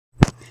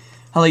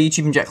Hello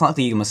YouTube, I'm Jack Clark,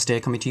 the Eagle Musketeer,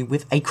 coming to you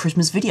with a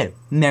Christmas video.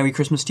 Merry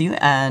Christmas to you,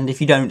 and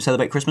if you don't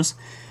celebrate Christmas,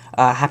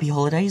 happy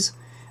holidays.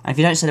 And if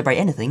you don't celebrate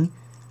anything,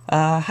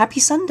 happy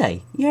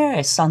Sunday.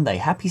 Yeah, Sunday.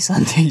 Happy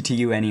Sunday to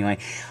you anyway.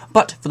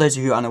 But for those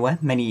of you who are unaware,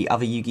 many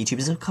other Yu-Gi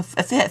YouTubers,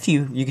 a fair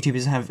few Yu-Gi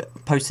YouTubers have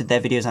posted their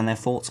videos and their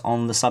thoughts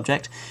on the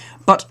subject.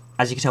 But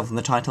as you can tell from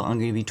the title, I'm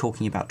going to be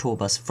talking about Tour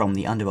Bus from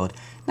the Underworld.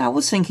 Now, I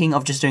was thinking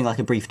of just doing like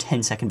a brief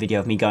 10-second video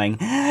of me going,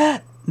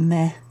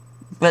 meh.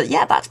 But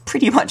yeah, that's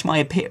pretty much my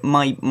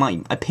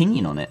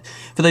opinion on it.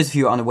 For those of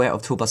you who are unaware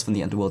of Tour Bus from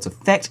the Underworld's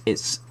effect,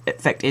 its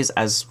effect is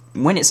as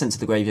when it's sent to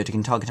the graveyard, you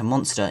can target a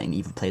monster in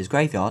either player's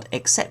graveyard,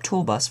 except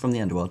Tour Bus from the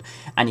Underworld,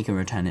 and you can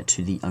return it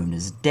to the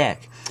owner's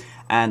deck.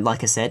 And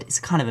like I said, it's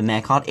kind of a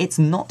meh card. It's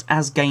not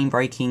as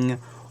game-breaking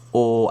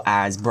or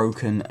as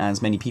broken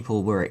as many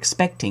people were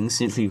expecting,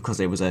 simply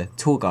because it was a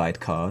tour guide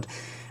card,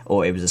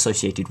 or it was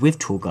associated with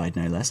tour guide,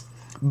 no less.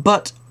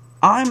 But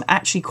I'm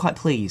actually quite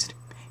pleased,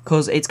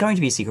 because it's going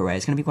to be a secret rare.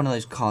 It's going to be one of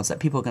those cards that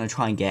people are going to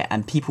try and get,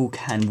 and people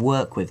can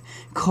work with.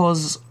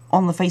 Because,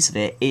 on the face of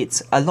it,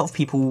 it's a lot of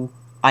people,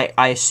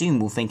 I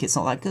assume, will think it's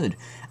not that good.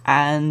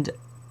 And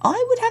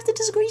I would have to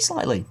disagree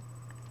slightly.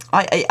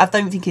 I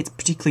don't think it's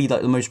particularly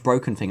like the most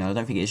broken thing, and I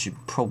don't think it should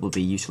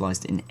probably be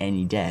utilised in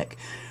any deck.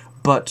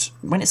 But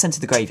when it's sent to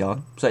the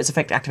graveyard, so its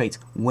effect activates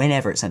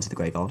whenever it's sent to the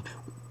graveyard.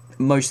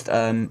 Most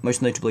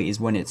notably is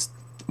when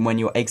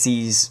your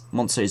Xyz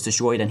monster is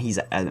destroyed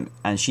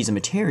and she's a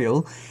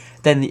material.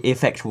 Then the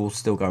effect will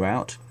still go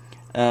out,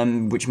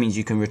 which means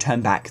you can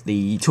return back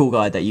the tour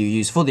guide that you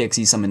used for the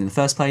Xyz summon in the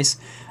first place,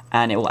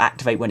 and it will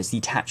activate when it's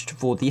detached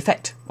for the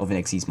effect of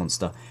an Xyz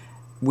monster,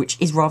 which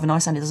is rather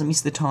nice, and it doesn't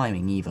miss the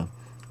timing either.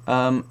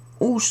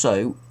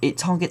 Also, it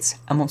targets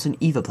a monster in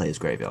either player's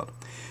graveyard.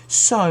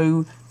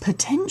 So,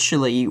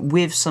 potentially,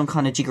 with some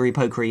kind of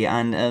jiggery-pokery,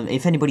 and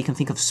if anybody can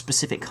think of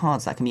specific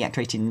cards that can be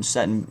activated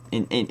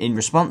in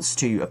response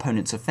to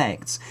opponents'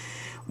 effects,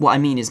 what I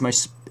mean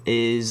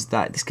is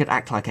that this could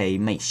act like a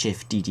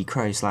makeshift DD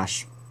Crow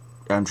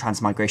 /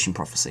 Transmigration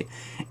Prophecy,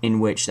 in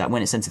which that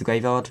when it's sent to the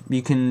graveyard,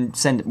 you can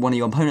send one of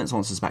your opponent's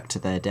monsters back to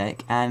their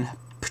deck and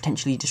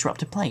potentially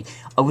disrupt a play.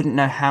 I wouldn't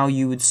know how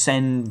you would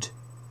send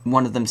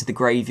one of them to the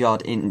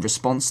graveyard in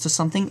response to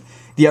something.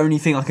 The only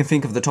thing I can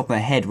think of at the top of my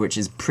head, which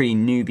is pretty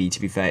newbie to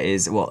be fair,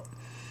 is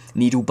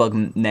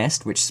Needlebug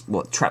Nest, which is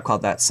trap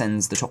card that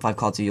sends the top 5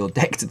 cards of your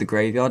deck to the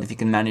graveyard. If you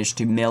can manage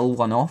to mill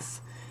one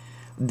off,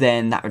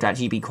 then that would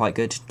actually be quite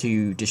good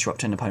to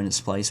disrupt an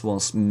opponent's place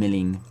whilst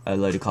milling a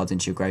load of cards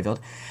into your graveyard.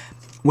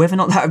 Whether or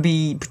not that would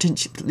be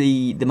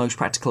potentially the most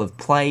practical of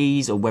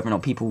plays, or whether or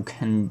not people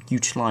can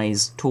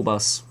utilise Tour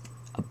Bus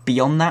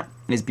beyond that,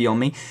 is beyond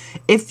me.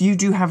 If you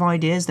do have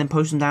ideas, then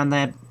post them down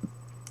there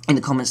in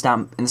the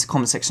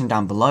comment section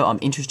down below. I'm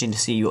interested to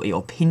see what your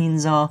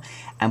opinions are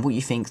and what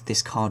you think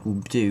this card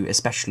will do,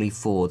 especially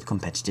for the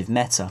competitive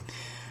meta.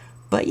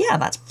 But yeah,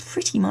 that's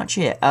pretty much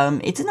it.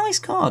 It's a nice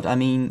card. I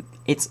mean,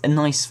 it's a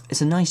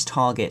nice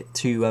target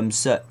to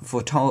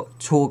for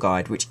tour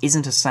guide, which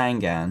isn't a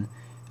Sangan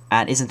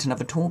and isn't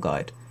another tour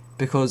guide,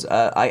 because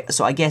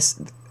I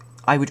guess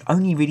I would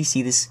only really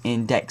see this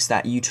in decks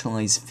that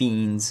utilize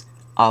fiends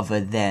other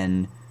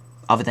than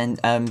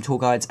tour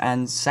guides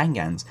and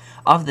Sangans.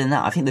 Other than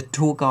that, I think the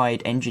tour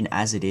guide engine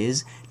as it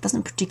is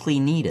doesn't particularly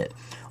need it.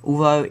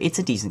 Although it's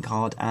a decent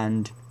card,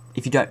 and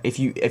if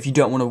you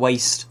don't want to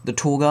waste the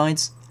tour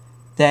guides,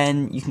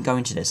 then you can go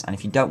into this. And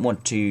if you don't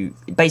want to,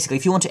 basically,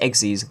 if you want to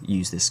Xyz,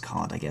 use this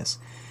card, I guess.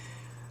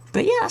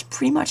 But yeah, that's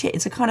pretty much it.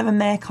 It's a kind of a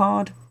meh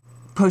card.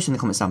 Post in the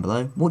comments down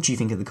below. What do you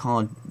think of the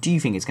card? Do you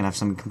think it's going to have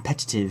some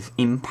competitive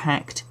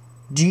impact?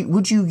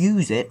 Would you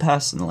use it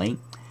personally?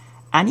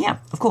 And yeah,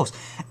 of course,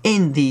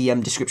 in the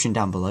description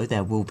down below,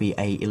 there will be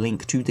a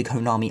link to the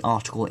Konami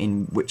article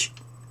in which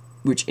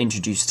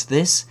introduced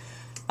this.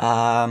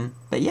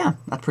 But yeah,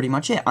 that's pretty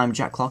much it. I'm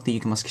Jack Clark, the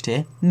Eagle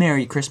Musketeer.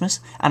 Merry Christmas.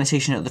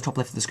 Annotation at the top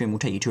left of the screen will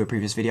take you to a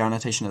previous video.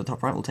 Annotation at the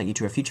top right will take you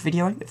to a future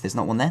video. If there's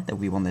not one there will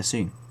be one there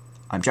soon.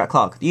 I'm Jack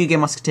Clark, the Eagle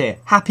Musketeer.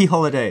 Happy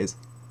holidays.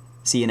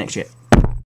 See you next year.